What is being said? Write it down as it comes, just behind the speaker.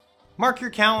Mark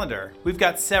your calendar. We've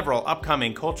got several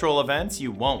upcoming cultural events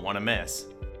you won't want to miss.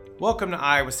 Welcome to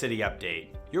Iowa City Update,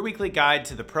 your weekly guide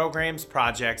to the programs,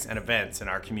 projects, and events in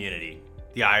our community.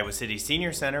 The Iowa City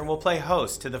Senior Center will play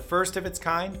host to the first of its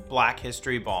kind Black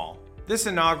History Ball. This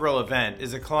inaugural event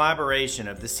is a collaboration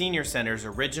of the Senior Center's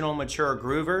original Mature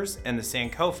Groovers and the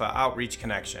Sankofa Outreach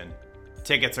Connection.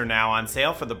 Tickets are now on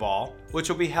sale for the ball, which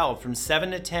will be held from 7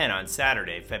 to 10 on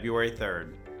Saturday, February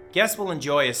 3rd. Guests will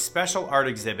enjoy a special art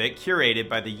exhibit curated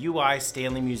by the UI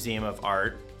Stanley Museum of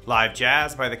Art, live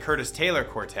jazz by the Curtis Taylor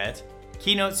Quartet,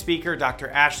 keynote speaker Dr.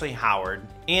 Ashley Howard,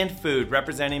 and food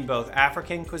representing both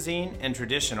African cuisine and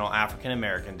traditional African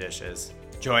American dishes.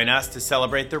 Join us to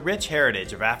celebrate the rich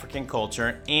heritage of African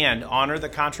culture and honor the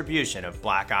contribution of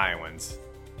Black Iowans.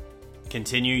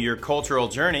 Continue your cultural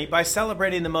journey by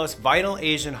celebrating the most vital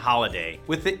Asian holiday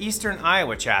with the Eastern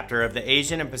Iowa chapter of the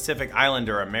Asian and Pacific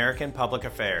Islander American Public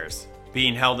Affairs.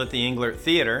 Being held at the Englert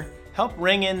Theatre, help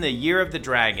ring in the Year of the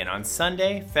Dragon on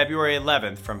Sunday, February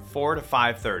 11th from 4 to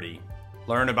 5:30.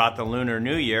 Learn about the Lunar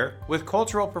New Year with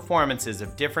cultural performances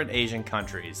of different Asian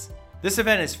countries. This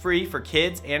event is free for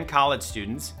kids and college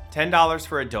students, $10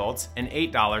 for adults, and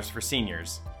 $8 for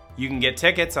seniors. You can get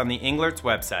tickets on the Englert's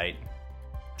website.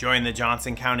 Join the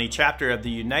Johnson County chapter of the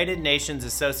United Nations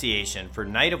Association for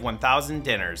Night of 1,000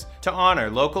 Dinners to honor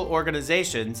local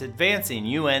organizations advancing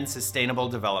UN Sustainable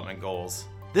Development Goals.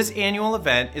 This annual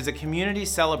event is a community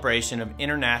celebration of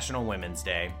International Women's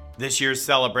Day. This year's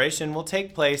celebration will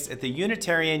take place at the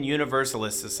Unitarian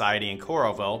Universalist Society in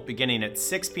Coralville beginning at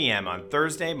 6 p.m. on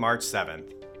Thursday, March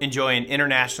 7th. Enjoy an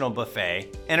international buffet,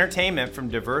 entertainment from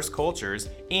diverse cultures,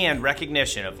 and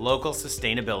recognition of local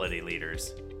sustainability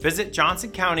leaders. Visit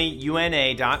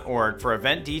johnsoncountyuna.org for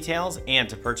event details and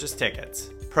to purchase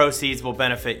tickets. Proceeds will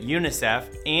benefit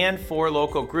UNICEF and 4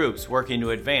 local groups working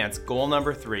to advance goal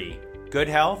number 3, good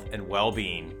health and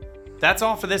well-being. That's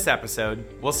all for this episode.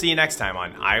 We'll see you next time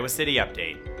on Iowa City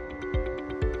Update.